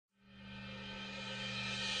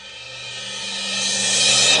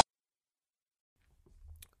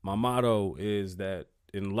my motto is that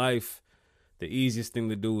in life, the easiest thing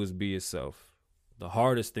to do is be yourself. The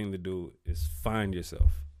hardest thing to do is find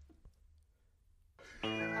yourself.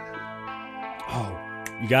 Oh,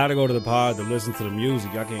 you gotta go to the pod to listen to the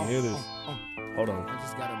music. Y'all can't hear this. Hold on. I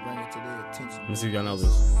just gotta bring it to their attention. Let me see if y'all know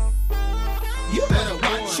this. You better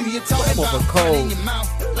watch who you talking Come on, about. for cold. In your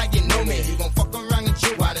mouth, like you know me. You gon' fuck around and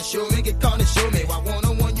chill out and show me. Get caught and show me. Why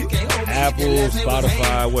one-on-one you can't hold me. Apple,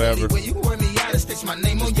 Spotify, wherever. Anyway, you wear me out and stitch my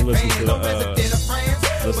name on Just your listen band. to No the, resident of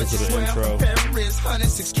France. listen But to you the swear I'm intro. from Paris,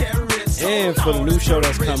 106 carats. And for the new show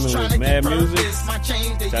that's coming with Mad Music, My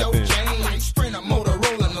chain to tap your in. chain. Like Sprint or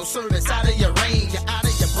Motorola, no service out of your range. You're out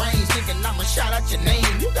of your brains, thinking I'ma shout out your name.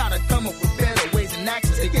 You gotta come up with better ways and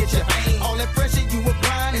actions to get your aim. All that pressure you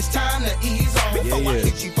applying, it's time to ease off. Before I yeah.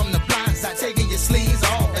 hit you from the blind side, taking your sleeves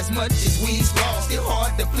off. As much as we's lost, still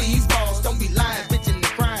hard to please boss. Don't be lying, bitching and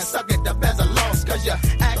crying, suck it up as a loss. Cause your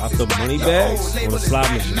act Drop is the whack, money your bags whole or label the is slot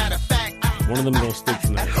whack. machine. Matter of fact, One of them gonna stick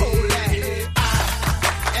tonight.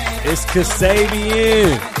 and It's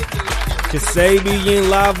Kasabian. Kasabian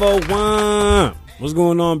Lavo 1. What's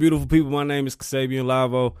going on, beautiful people? My name is Kasabian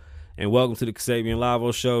Lavo, and welcome to the Kasabian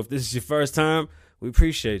Lavo Show. If this is your first time, we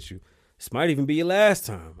appreciate you. This might even be your last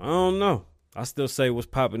time. I don't know. I still say what's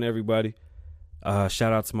popping, everybody.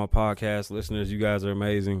 Shout out to my podcast listeners. You guys are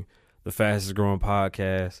amazing. The fastest growing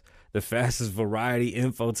podcast, the fastest variety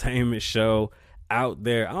infotainment show out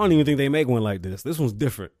there. I don't even think they make one like this. This one's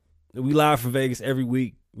different. We live from Vegas every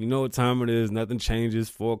week. You know what time it is. Nothing changes.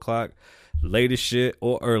 4 o'clock, latest shit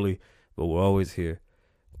or early, but we're always here.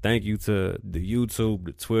 Thank you to the YouTube,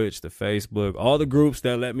 the Twitch, the Facebook, all the groups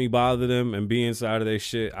that let me bother them and be inside of their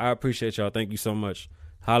shit. I appreciate y'all. Thank you so much.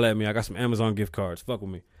 Holla at me. I got some Amazon gift cards. Fuck with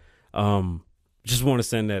me. Just want to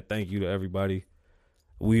send that thank you to everybody.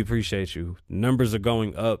 We appreciate you. Numbers are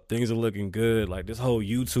going up. Things are looking good. Like this whole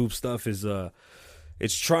YouTube stuff is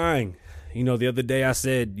it's trying. You know, the other day I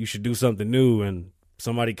said you should do something new and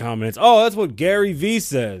somebody comments, "Oh, that's what Gary Vee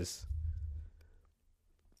says."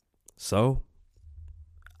 So,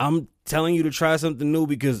 I'm telling you to try something new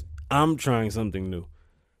because I'm trying something new.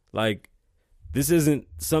 Like, this isn't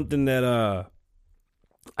something that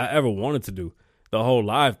I ever wanted to do. The whole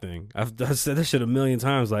live thing. I've said this shit a million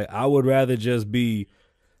times. Like, I would rather just be,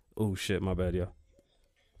 oh shit, my bad, yo.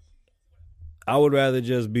 I would rather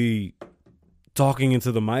just be talking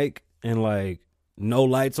into the mic and like no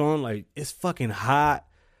lights on. Like, it's fucking hot.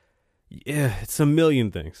 Yeah, it's a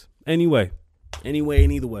million things. Anyway, and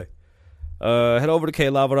either way. Head over to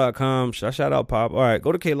klavo.com. Shout out Pop. All right,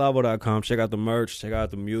 go to klavo.com. Check out the merch. Check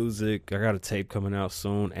out the music. I got a tape coming out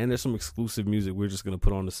soon, and there's some exclusive music we're just gonna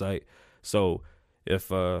put on the site. So if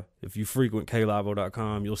you frequent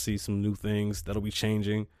klavo.com, you'll see some new things that'll be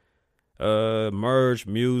changing. Merch,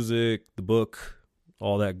 music, the book,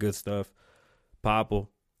 all that good stuff. Popple.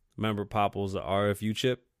 Remember, Popple's an RFU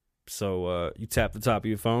chip. So you tap the top of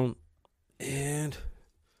your phone, and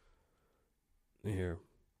here.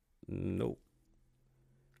 Nope.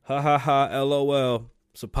 Ha ha ha, LOL.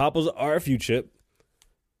 So Popple's an RFU chip.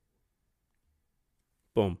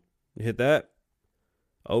 Boom. You hit that.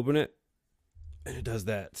 Open it. And it does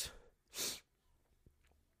that.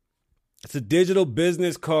 It's a digital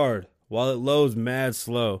business card while it loads mad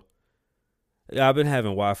slow. Yeah, I've been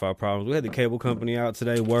having Wi-Fi problems. We had the cable company out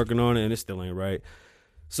today working on it, and it still ain't right.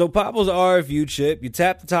 So Popple's RFU chip. You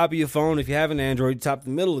tap the top of your phone. If you have an Android, you tap the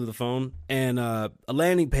middle of the phone, and a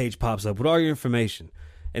landing page pops up with all your information.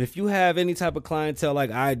 And if you have any type of clientele like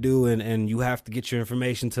I do, and you have to get your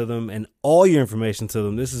information to them and all your information to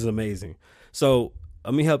them, this is amazing. So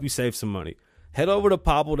let me help you save some money. Head over to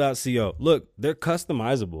popple.co. Look, they're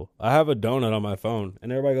customizable. I have a donut on my phone, and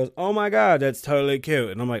everybody goes, "Oh my God, that's totally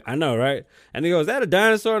cute." And I'm like, "I know, right?" And they go, "Is that a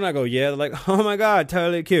dinosaur?" And I go, "Yeah." They're like, "Oh my God,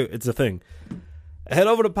 totally cute." It's a thing. Head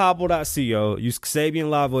over to popple.co. Use Kasabian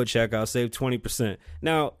Lavo at checkout. Save 20%.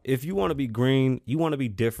 Now, if you want to be green, you want to be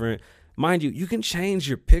different, mind you, you can change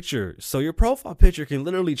your picture. So your profile picture can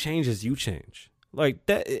literally change as you change. Like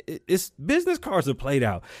that, it's business cards are played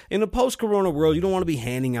out. In the post-corona world, you don't want to be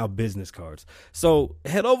handing out business cards. So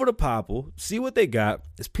head over to Popple, see what they got.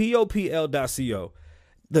 It's popl.co.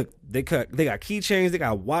 Look, they got keychains, they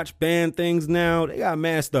got watch band things now. They got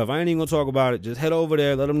mad stuff. I ain't even gonna talk about it. Just head over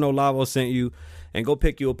there, let them know Lavo sent you, and go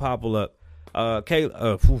pick you a Popple up. No,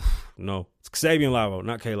 it's Kasabian Lavo,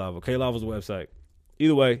 not K-Lavo. K-Lavo's the website.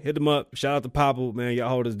 Either way, hit them up. Shout out to Popple, man. Y'all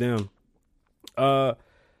hold us down.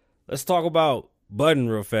 Let's talk about Budden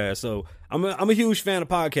real fast. So I'm a huge fan of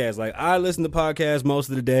podcasts. Like, I listen to podcasts most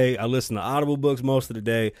of the day. I listen to Audible books most of the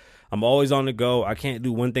day. I'm always on the go. I can't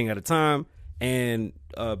do one thing at a time. And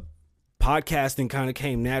podcasting kind of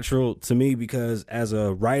came natural to me because as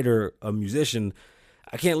a writer, a musician,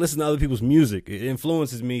 I can't listen to other people's music. It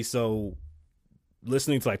influences me. So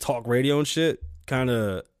listening to like talk radio and shit kind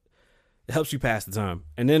of helps you pass the time.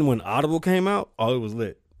 And then when Audible came out, it was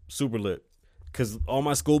lit, super lit. Because all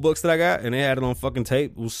my school books that I got, and they had it on fucking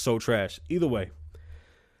tape, was so trash. Either way,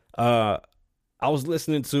 I was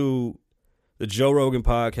listening to the Joe Rogan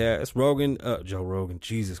podcast. Joe Rogan,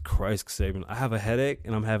 Jesus Christ, Saban. I have a headache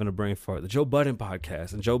and I'm having a brain fart. The Joe Budden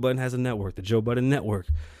podcast, and Joe Budden has a network, the Joe Budden Network.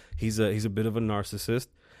 He's a bit of a narcissist,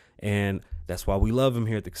 and that's why we love him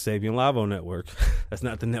here at the Kasabian Lavo Network. That's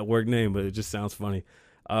not the network name, but it just sounds funny.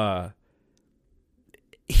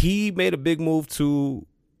 He made a big move to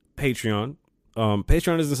Patreon.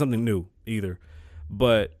 Patreon isn't something new either,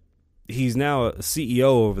 but he's now a CEO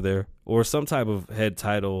over there, or some type of head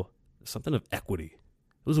title, something of equity.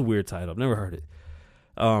 It was a weird title. I've never heard it.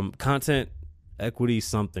 Content equity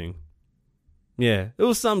something. Yeah, it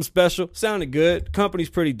was something special. Sounded good. Company's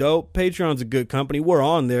pretty dope. Patreon's a good company. We're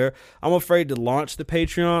on there. I'm afraid to launch the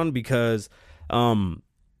Patreon because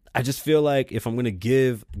I just feel like if I'm going to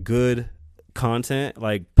give good content,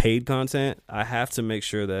 like paid content, I have to make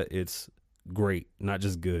sure that it's great, not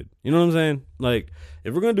just good. You know what I'm saying? Like,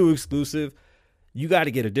 if we're going to do exclusive, you got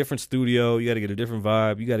to get a different studio. You got to get a different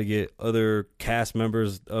vibe. You got to get other cast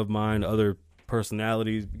members of mine, other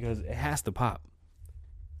personalities, because it has to pop.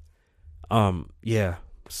 Yeah,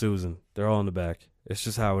 Susan, they're all in the back. It's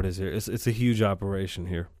just how it is here. It's a huge operation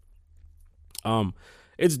here.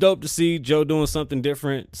 It's dope to see Joe doing something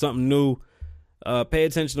different, something new. Pay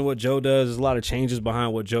attention to what Joe does. There's a lot of changes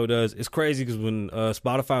behind what Joe does. It's crazy because when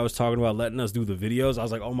Spotify was talking about letting us do the videos, I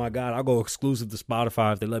was like, oh my God, I'll go exclusive to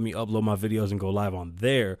Spotify. If they let me upload my videos and go live on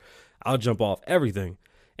there, I'll jump off everything.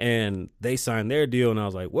 And they signed their deal, and I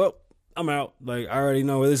was like, well, I'm out. Like, I already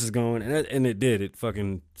know where this is going. And it did. It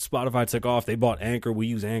fucking, Spotify took off. They bought Anchor. We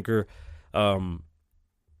use Anchor.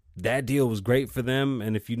 That deal was great for them.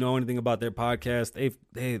 And if you know anything about their podcast,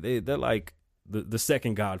 they're like the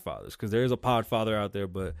second Godfathers, because there is a Podfather out there,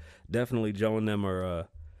 but definitely Joe and them are,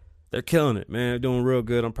 they're killing it, man. They're doing real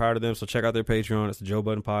good. I'm proud of them. So check out their Patreon. It's the Joe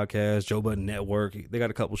Budden Podcast, Joe Budden Network. They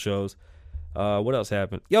got a couple shows. What else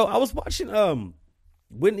happened? Yo, I was watching,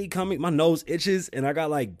 Whitney Cummings. My nose itches, and I got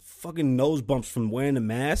like fucking nose bumps from wearing the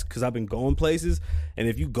mask because I've been going places. And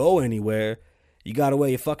if you go anywhere, you gotta wear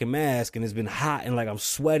your fucking mask, and it's been hot, and like I'm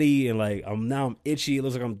sweaty, and like I'm itchy. It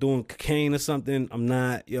looks like I'm doing cocaine or something. I'm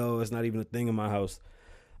not, it's not even a thing in my house.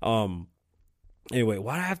 Anyway,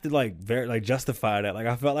 why do I have to like justify that? Like,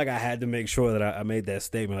 I felt like I had to make sure that I made that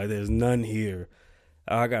statement. Like, there's none here.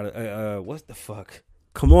 I gotta, what the fuck?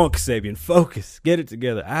 Come on, Kasabian, focus. Get it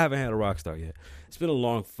together. I haven't had a rock star yet. It's been a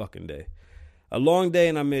long fucking day. A long day,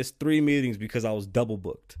 and I missed 3 meetings because I was double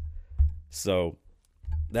booked. So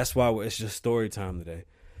that's why it's just story time today.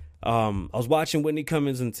 I was watching Whitney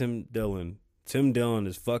Cummings and Tim Dillon. Tim Dillon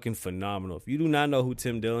is fucking phenomenal. If you do not know who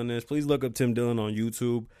Tim Dillon is, please look up Tim Dillon on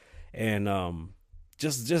YouTube and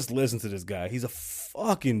just listen to this guy. He's a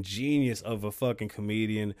fucking genius of a fucking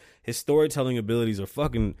comedian. His storytelling abilities are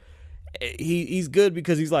fucking... He's good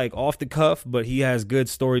because he's like off the cuff, but he has good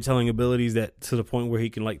storytelling abilities that to the point where he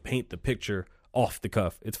can like paint the picture off the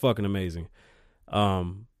cuff. It's fucking amazing.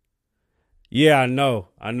 Yeah, I know.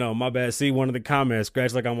 My bad. See, one of the comments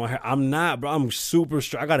scratch like I'm not, bro. I'm super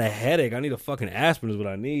I got a headache. I need a fucking aspirin is what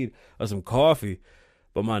I need, or some coffee.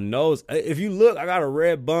 But my nose, if you look, I got a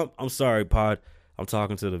red bump. I'm sorry, Pod. I'm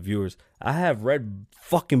talking to the viewers. I have red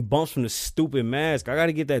fucking bumps from this stupid mask. I got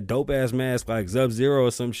to get that dope ass mask like Sub-Zero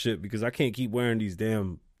or some shit, because I can't keep wearing these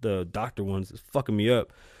the doctor ones. It's fucking me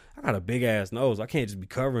up. I got a big ass nose. I can't just be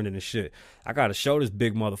covering it and shit. I got to show this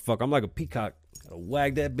big motherfucker. I'm like a peacock. Gotta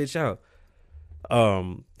wag that bitch out.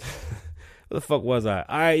 Where the fuck was I?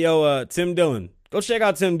 All right, yo, Tim Dillon. Go check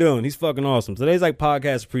out Tim Dillon. He's fucking awesome. Today's like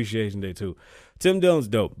podcast appreciation day too. Tim Dillon's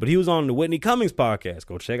dope, but he was on the Whitney Cummings podcast.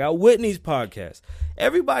 Go check out Whitney's podcast.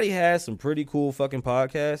 Everybody has some pretty cool fucking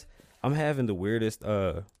podcasts. I'm having the weirdest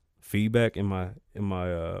feedback in my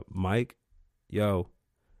mic. Yo,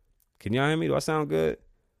 can y'all hear me? Do I sound good?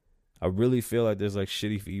 I really feel like there's like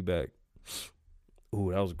shitty feedback. Ooh,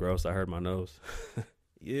 that was gross. I heard my nose.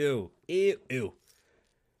 Ew.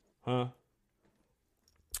 Huh?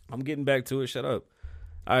 I'm getting back to it. Shut up.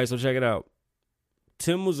 All right, so check it out.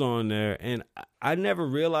 Tim was on there, and I never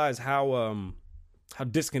realized how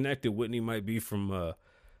disconnected Whitney might be from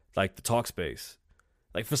like the talk space.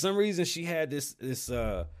 Like, for some reason, she had this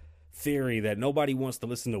theory that nobody wants to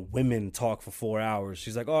listen to women talk for 4 hours.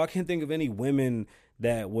 She's like, oh, I can't think of any women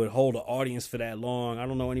that would hold an audience for that long. I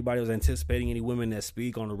don't know anybody was anticipating any women that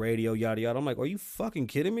speak on the radio, yada, yada. I'm like, are you fucking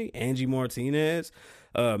kidding me? Angie Martinez,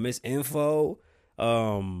 Miss Info.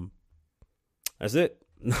 That's it.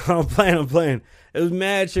 No, I'm playing. It was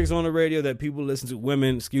mad chicks on the radio that people listen to.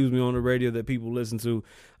 Women, on the radio that people listen to.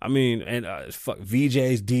 I mean, and fuck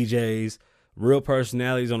VJs, DJs, real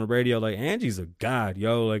personalities on the radio. Like Angie's a god,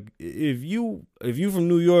 yo. Like if you from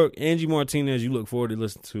New York, Angie Martinez, you look forward to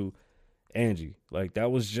listen to Angie. Like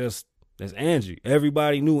that's Angie.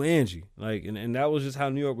 Everybody knew Angie. Like and that was just how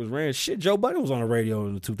New York was ran. Shit, Joe Budden was on the radio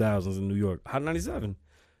in the 2000s in New York. Hot 97.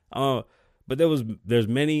 But there's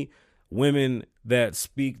many women that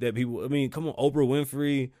speak that people, I mean, come on, Oprah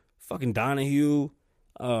Winfrey, fucking Donahue,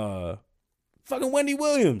 fucking Wendy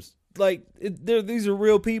Williams. Like, these are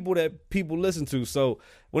real people that people listen to. So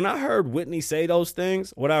when I heard Whitney say those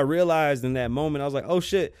things, what I realized in that moment, I was like, oh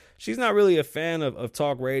shit, she's not really a fan of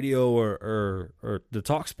talk radio or the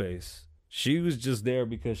talk space. She was just there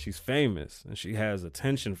because she's famous and she has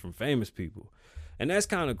attention from famous people. And that's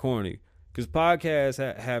kind of corny because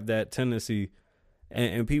podcasts have that tendency.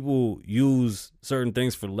 And people use certain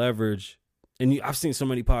things for leverage. And I've seen so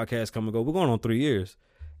many podcasts come and go. We're going on 3 years.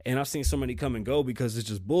 And I've seen so many come and go because it's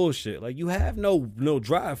just bullshit. Like, you have no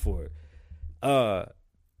drive for it.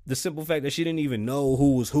 The simple fact that she didn't even know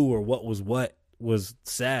who was who or what was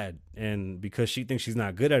sad. And because she thinks she's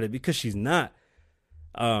not good at it, because she's not,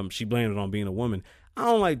 she blamed it on being a woman. I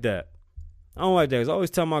don't like that. I always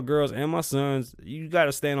tell my girls and my sons, you got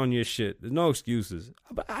to stand on your shit. There's no excuses.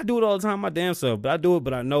 I do it all the time, my damn self. But I do it,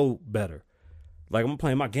 but I know better. Like, I'm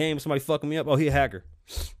playing my game, somebody fucking me up. Oh, he a hacker.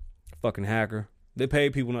 Fucking hacker. They pay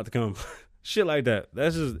people not to come. Shit like that.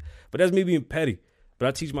 But that's me being petty. But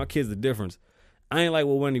I teach my kids the difference. I ain't like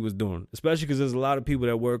what Wendy was doing, especially because there's a lot of people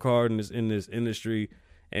that work hard in this industry.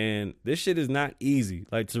 And this shit is not easy.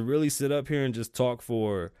 Like, to really sit up here and just talk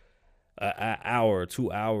for an hour or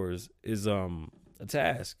 2 hours is a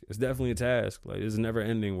task. It's definitely a task. Like, it's never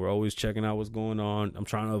ending. We're always checking out what's going on. I'm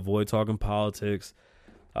trying to avoid talking politics.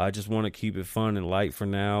 I just want to keep it fun and light for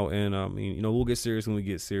now. And I mean, you know, we'll get serious when we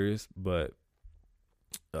get serious. But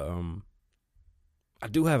I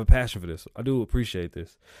do have a passion for this. I do appreciate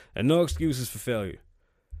this. And no excuses for failure.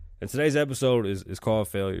 And today's episode is called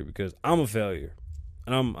Failure because I'm a failure.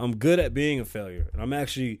 And I'm good at being a failure. And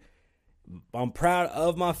I'm proud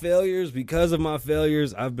of my failures. Because of my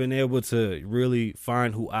failures, I've been able to really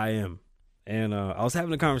find who I am. And I was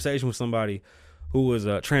having a conversation with somebody who was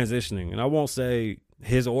transitioning. And I won't say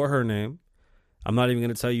his or her name. I'm not even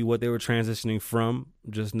going to tell you what they were transitioning from.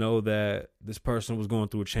 Just know that this person was going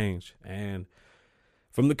through a change. And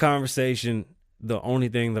from the conversation, the only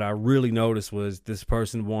thing that I really noticed was this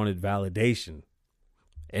person wanted validation.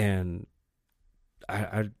 And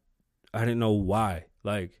I didn't know why.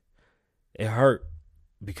 Like, it hurt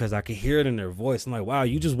because I could hear it in their voice. I'm like, wow,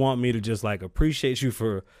 you just want me to just like appreciate you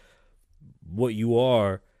for what you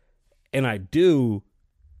are. And I do,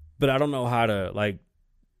 but I don't know how to like,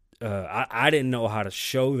 I didn't know how to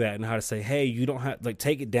show that and how to say, hey, you don't have, like,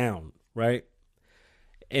 take it down, right?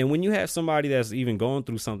 And when you have somebody that's even going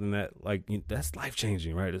through something that, like, that's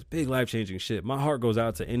life-changing, right? It's big life-changing shit. My heart goes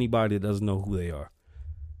out to anybody that doesn't know who they are.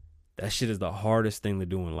 That shit is the hardest thing to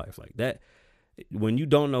do in life. Like, that, when you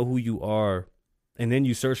don't know who you are and then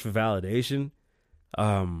you search for validation,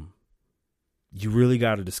 you really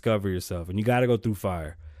got to discover yourself and you got to go through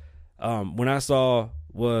fire. When I saw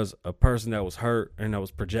was a person that was hurt and that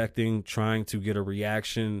was projecting, trying to get a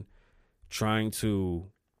reaction, trying to,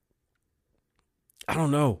 I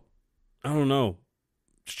don't know,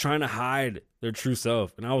 just trying to hide their true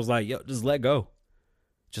self. And I was like, yo, just let go.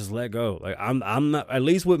 Just let go. Like, I'm not, at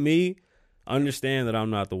least with me, understand that I'm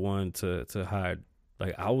not the one to hide.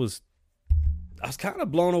 Like, I was kind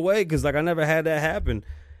of blown away because, like, I never had that happen.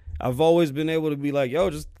 I've always been able to be like, yo,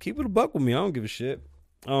 just keep it a buck with me. I don't give a shit.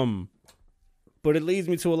 But it leads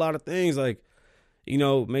me to a lot of things, like, you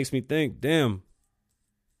know, makes me think, damn,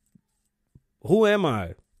 who am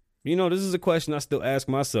I? You know, this is a question I still ask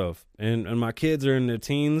myself. And my kids are in their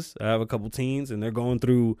teens. I have a couple teens, and they're going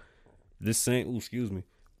through this same,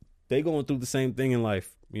 they going through the same thing in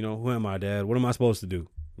life. You know, who am I, Dad? What am I supposed to do?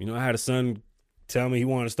 You know, I had a son tell me he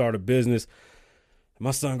wanted to start a business.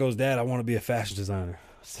 My son goes, Dad, I want to be a fashion designer.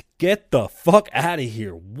 I said, get the fuck out of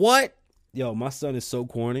here. What? Yo, my son is so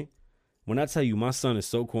corny. When I tell you my son is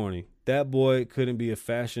so corny, that boy couldn't be a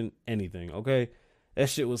fashion anything, okay? That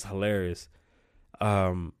shit was hilarious.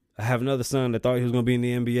 I have another son that thought he was going to be in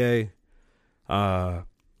the NBA.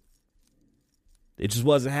 It just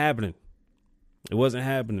wasn't happening. It wasn't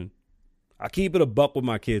happening. I keep it a buck with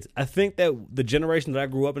my kids. I think that the generation that I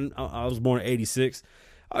grew up in, I was born in 86.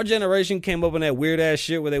 Our generation came up in that weird ass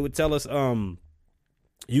shit where they would tell us,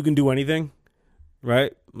 you can do anything,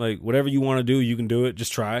 right? Like, whatever you want to do, you can do it.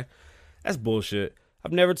 Just try. That's bullshit.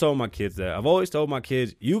 I've never told my kids that. I've always told my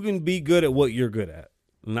kids, you can be good at what you're good at.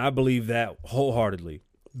 And I believe that wholeheartedly.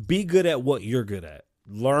 Be good at what you're good at.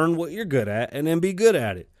 Learn what you're good at and then be good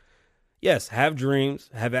at it. Yes, have dreams,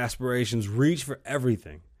 have aspirations, reach for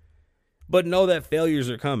everything. But know that failures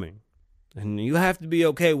are coming. And you have to be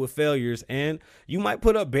okay with failures. And you might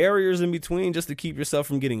put up barriers in between just to keep yourself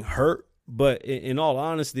from getting hurt. But in all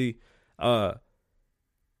honesty,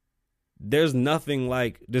 there's nothing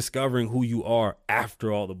like discovering who you are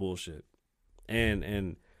after all the bullshit.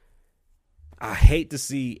 And I hate to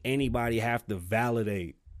see anybody have to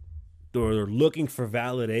validate or looking for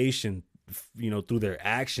validation, through their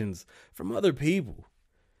actions from other people.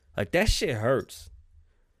 Like, that shit hurts.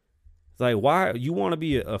 It's like, why you want to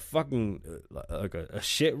be a fucking like a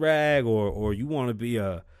shit rag, or you want to be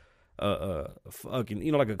a fucking,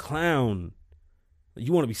 like a clown.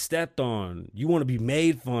 You want to be stepped on. You want to be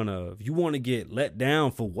made fun of. You want to get let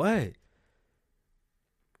down for what?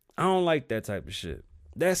 I don't like that type of shit.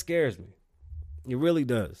 That scares me. It really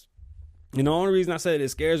does. And the only reason I say it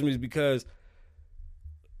scares me is because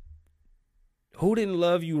who didn't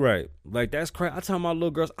love you right? Like, that's crazy. I tell my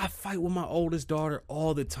little girls, I fight with my oldest daughter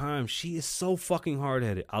all the time. She is so fucking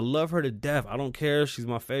hard-headed. I love her to death. I don't care. She's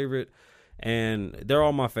my favorite. And they're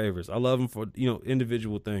all my favorites. I love them for,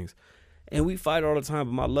 individual things. And we fight all the time,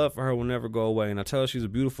 but my love for her will never go away. And I tell her she's a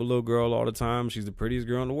beautiful little girl all the time. She's the prettiest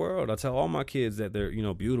girl in the world. I tell all my kids that they're,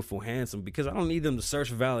 beautiful, handsome, because I don't need them to search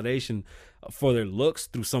for validation for their looks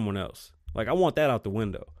through someone else. Like, I want that out the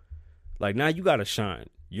window. Like, now you got to shine.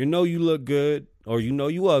 You look good, or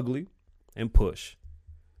you ugly, and push.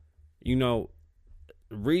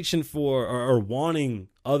 Reaching for or wanting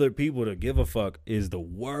other people to give a fuck is the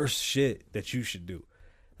worst shit that you should do.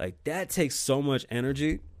 Like, that takes so much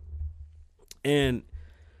energy. And,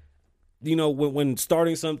 when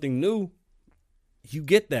starting something new, you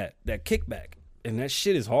get that kickback. And that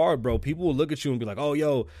shit is hard, bro. People will look at you and be like, oh,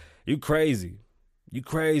 yo, you crazy. You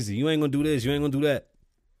crazy. You ain't going to do this. You ain't going to do that.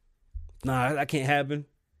 Nah, that can't happen.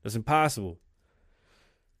 That's impossible.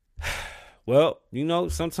 Well,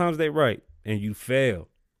 sometimes they right and you fail.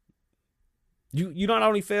 You not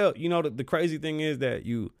only fail, the crazy thing is that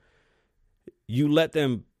you let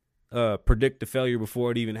them predict the failure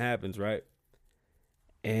before it even happens, right?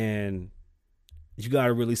 And you got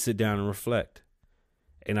to really sit down and reflect.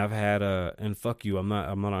 And I've had and fuck you, I'm not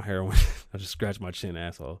on heroin. I just scratched my chin,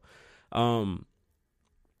 asshole.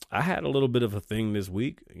 I had a little bit of a thing this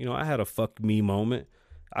week. I had a fuck me moment.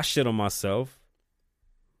 I shit on myself.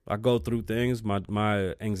 I go through things,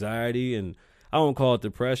 my anxiety, and I don't call it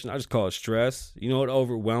depression. I just call it stress. It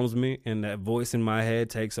overwhelms me, and that voice in my head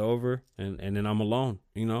takes over, and then I'm alone,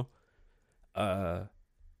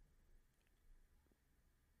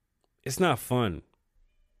 It's not fun,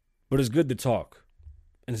 but it's good to talk,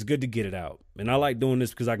 and it's good to get it out. And I like doing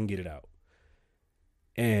this because I can get it out.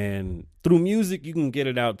 And through music, you can get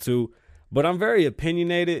it out too. But I'm very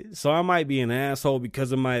opinionated, so I might be an asshole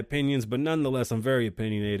because of my opinions, but nonetheless, I'm very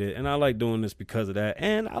opinionated, and I like doing this because of that.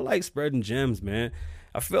 And I like spreading gems, man.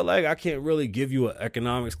 I feel like I can't really give you an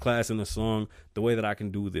economics class in a song the way that I can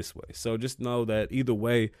do this way. So just know that either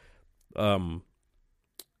way,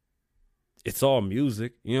 it's all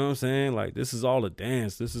music. You know what I'm saying? Like, this is all a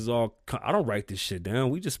dance. This is all, I don't write this shit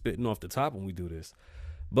down. We just spitting off the top when we do this.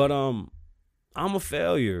 But I'm a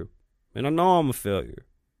failure, and I know I'm a failure.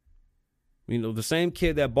 The same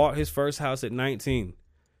kid that bought his first house at 19,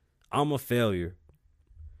 I'm a failure.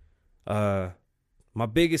 My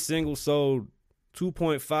biggest single sold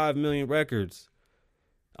 2.5 million records.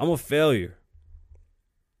 I'm a failure.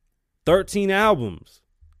 13 albums.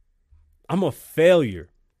 I'm a failure.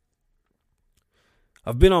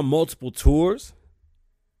 I've been on multiple tours.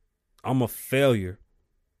 I'm a failure.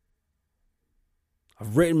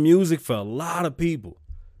 I've written music for a lot of people,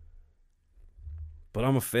 but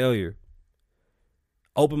I'm a failure.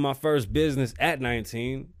 Opened my first business at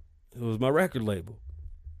 19. It was my record label.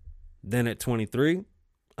 Then at 23,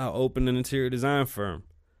 I opened an interior design firm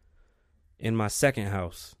in my second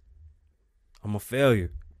house. I'm a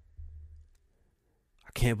failure.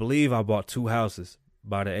 I can't believe I bought 2 houses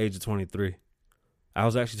by the age of 23. I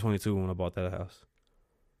was actually 22 when I bought that house.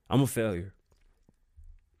 I'm a failure.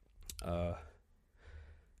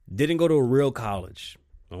 Didn't go to a real college.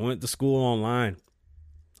 I went to school online.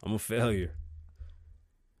 I'm a failure.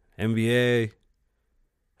 MBA,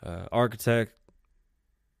 architect,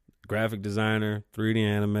 graphic designer, 3D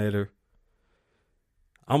animator.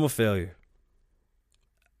 I'm a failure.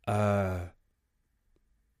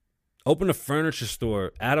 Opened a furniture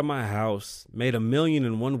store out of my house, made $1 million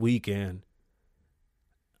in one weekend.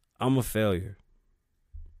 I'm a failure.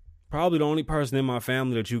 Probably the only person in my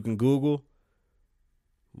family that you can Google,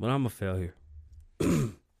 but I'm a failure.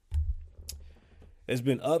 It's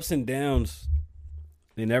been ups and downs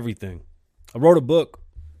in everything. I wrote a book,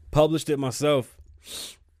 published it myself.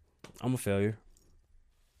 I'm a failure.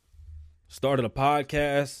 Started a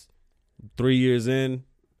podcast 3 years in.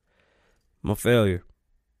 I'm a failure.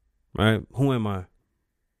 Right? Who am I?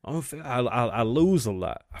 I lose a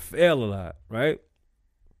lot. I fail a lot, right?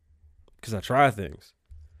 Because I try things.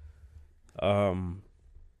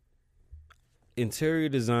 Interior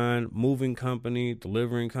design, moving company,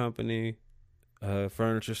 delivering company,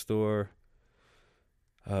 furniture store,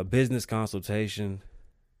 business consultation,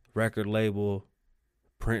 record label,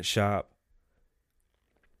 print shop,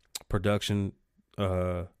 production.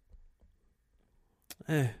 It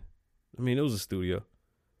was a studio.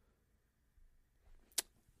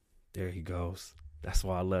 There he goes. That's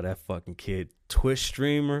why I love that fucking kid. Twitch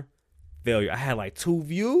streamer, failure. I had like 2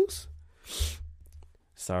 views.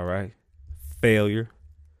 It's all right. Failure.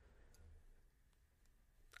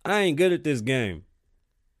 I ain't good at this game.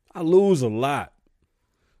 I lose a lot.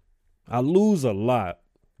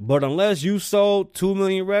 But unless you sold 2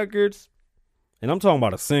 million records, and I'm talking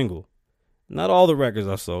about a single, not all the records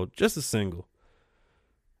I sold, just a single.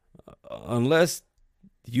 Unless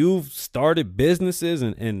you've started businesses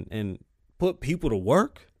and put people to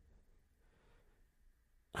work.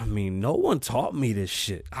 I mean, no one taught me this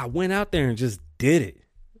shit. I went out there and just did it.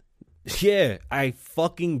 Yeah, I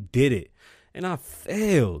fucking did it. And I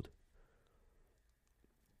failed.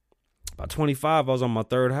 By 25, I was on my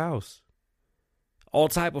 3rd house. All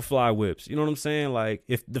type of fly whips. You know what I'm saying? Like,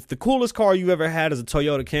 if the coolest car you ever had is a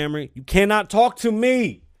Toyota Camry, you cannot talk to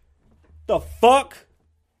me. The fuck?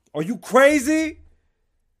 Are you crazy?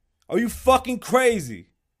 Are you fucking crazy?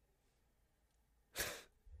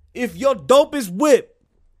 If your dopest whip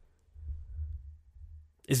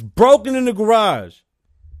is broken in the garage,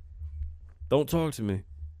 don't talk to me.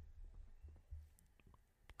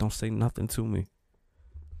 Don't say nothing to me.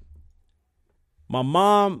 My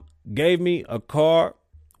mom gave me a car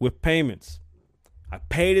with payments. I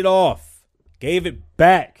paid it off, gave it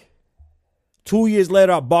back. 2 years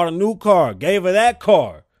later, I bought a new car, gave her that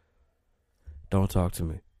car. Don't talk to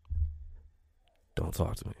me. Don't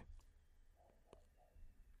talk to me.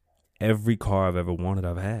 Every car I've ever wanted,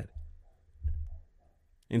 I've had.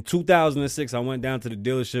 In 2006, I went down to the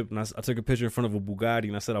dealership and I took a picture in front of a Bugatti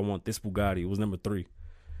and I said, I want this Bugatti. It was number 3.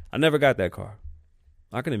 I never got that car.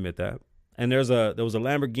 I can admit that. And there was a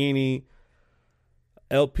Lamborghini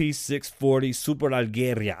LP640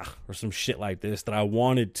 Superalgeria or some shit like this that I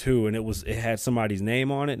wanted too, and it had somebody's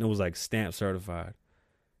name on it and it was like stamp certified.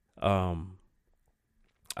 I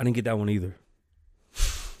didn't get that one either.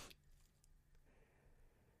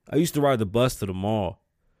 I used to ride the bus to the mall.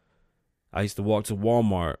 I used to walk to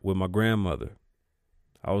Walmart with my grandmother.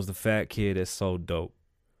 I was the fat kid that sold dope.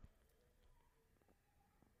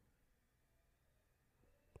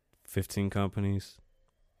 15 companies,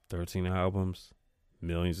 13 albums,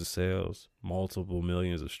 millions of sales, multiple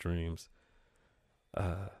millions of streams,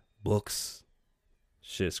 books,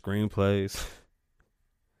 shit, screenplays.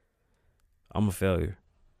 I'm a failure.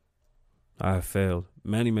 I have failed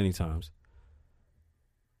many, many times.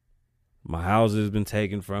 My house has been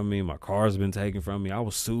taken from me. My car's been taken from me. I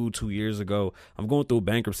was sued 2 years ago. I'm going through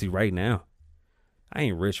bankruptcy right now. I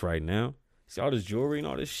ain't rich right now. See all this jewelry and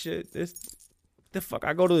all this shit? The fuck?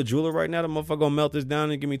 I go to the jeweler right now. The motherfucker gonna melt this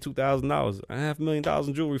down and give me $2,000. $500,000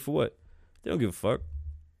 in jewelry for what? They don't give a fuck.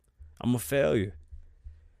 I'm a failure.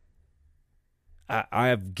 I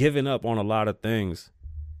have given up on a lot of things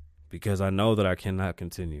because I know that I cannot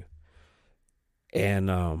continue.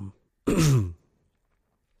 And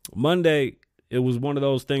Monday, it was one of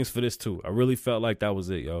those things for this too. I really felt like that was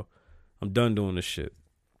it, yo. I'm done doing this shit.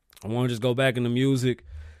 I want to just go back into music.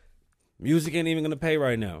 Music ain't even going to pay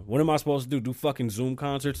right now. What am I supposed to do? Do fucking Zoom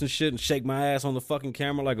concerts and shit and shake my ass on the fucking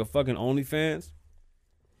camera like a fucking OnlyFans?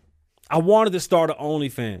 I wanted to start an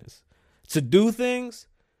OnlyFans to do things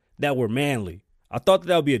that were manly. I thought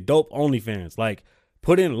that would be a dope OnlyFans. Like,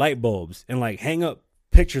 put in light bulbs and like hang up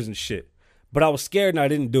pictures and shit. But I was scared and I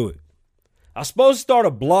didn't do it. I was supposed to start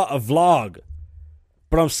a vlog,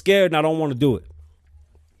 but I'm scared and I don't want to do it.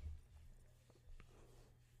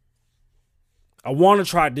 I want to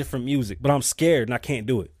try different music, but I'm scared and I can't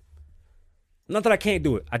do it. Not that I can't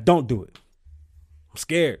do it. I don't do it. I'm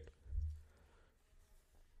scared.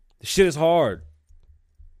 The shit is hard.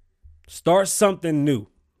 Start something new,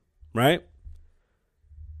 right?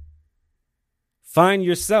 Find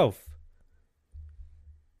yourself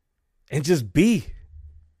and just be,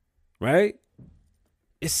 right?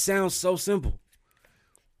 It sounds so simple.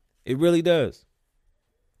 It really does.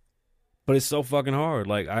 But it's so fucking hard.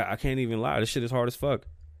 Like, I can't even lie. This shit is hard as fuck.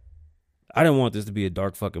 I didn't want this to be a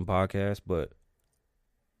dark fucking podcast, but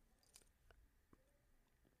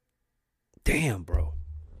Damn, bro.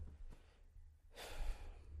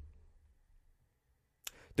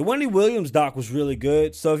 The Wendy Williams doc was really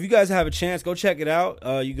good. So if you guys have a chance, go check it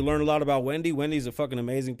out. You can learn a lot about Wendy. Wendy's a fucking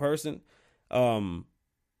amazing person.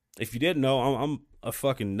 If you didn't know, I'm a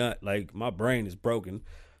fucking nut. Like, my brain is broken.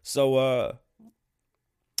 So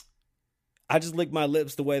I just licked my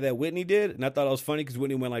lips the way that Whitney did. And I thought it was funny because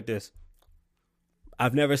Whitney went like this.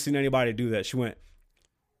 I've never seen anybody do that. She went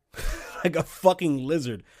like a fucking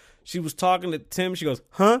lizard. She was talking to Tim. She goes,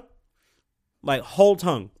 huh? Like, whole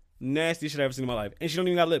tongue. Nasty shit I've ever seen in my life. And she don't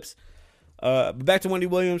even got lips. But back to Wendy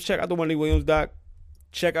Williams. Check out the Wendy Williams doc.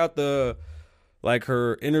 Check out the, like,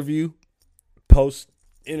 her interview.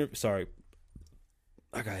 Sorry.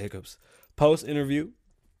 I got hiccups. Post interview.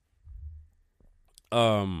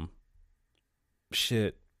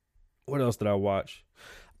 Shit. What else did I watch?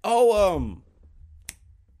 Oh,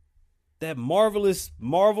 that Marvelous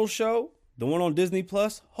Marvel show. The one on Disney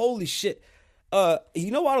Plus. Holy shit.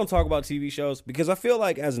 You know why I don't talk about TV shows? Because I feel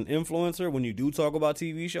like as an influencer, when you do talk about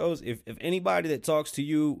TV shows, if anybody that talks to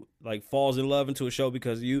you like falls in love into a show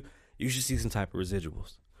because of you should see some type of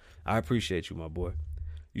residuals. I appreciate you, my boy.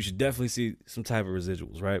 You should definitely see some type of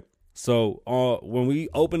residuals, right? So when we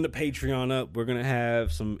open the Patreon up, we're gonna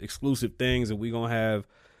have some exclusive things, and we're gonna have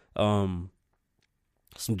some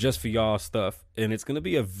just for y'all stuff, and it's gonna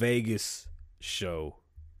be a Vegas show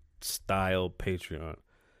style Patreon.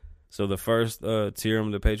 So the first tier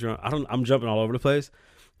of the Patreon, I'm jumping all over the place.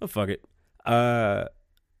 Oh, fuck it. I'll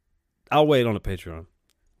wait on the Patreon.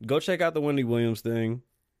 Go check out the Wendy Williams thing.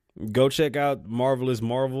 Go check out Marvelous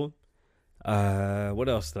Marvel. What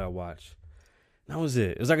else did I watch? That was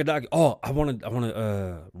it. It was like a doc. Oh, I want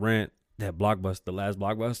to rent that Blockbuster, the last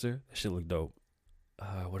Blockbuster. That shit look dope.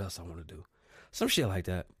 What else I want to do? Some shit like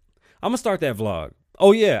that. I'm gonna start that vlog.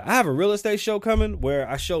 Oh yeah, I have a real estate show coming where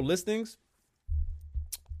I show listings.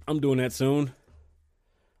 I'm doing that soon.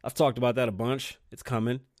 I've talked about that a bunch. It's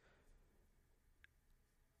coming.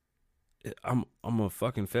 I'm a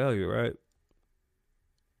fucking failure, right?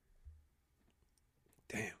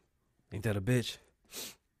 Damn. Ain't that a bitch?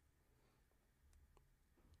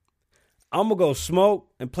 I'm going to go smoke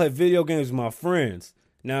and play video games with my friends.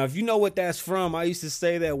 Now, if you know what that's from, I used to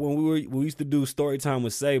say that when we used to do story time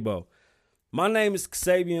with Sabo. My name is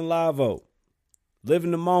Xavier Lavo. Live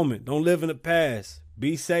in the moment. Don't live in the past.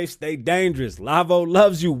 Be safe. Stay dangerous. Lavo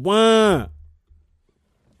loves you. One.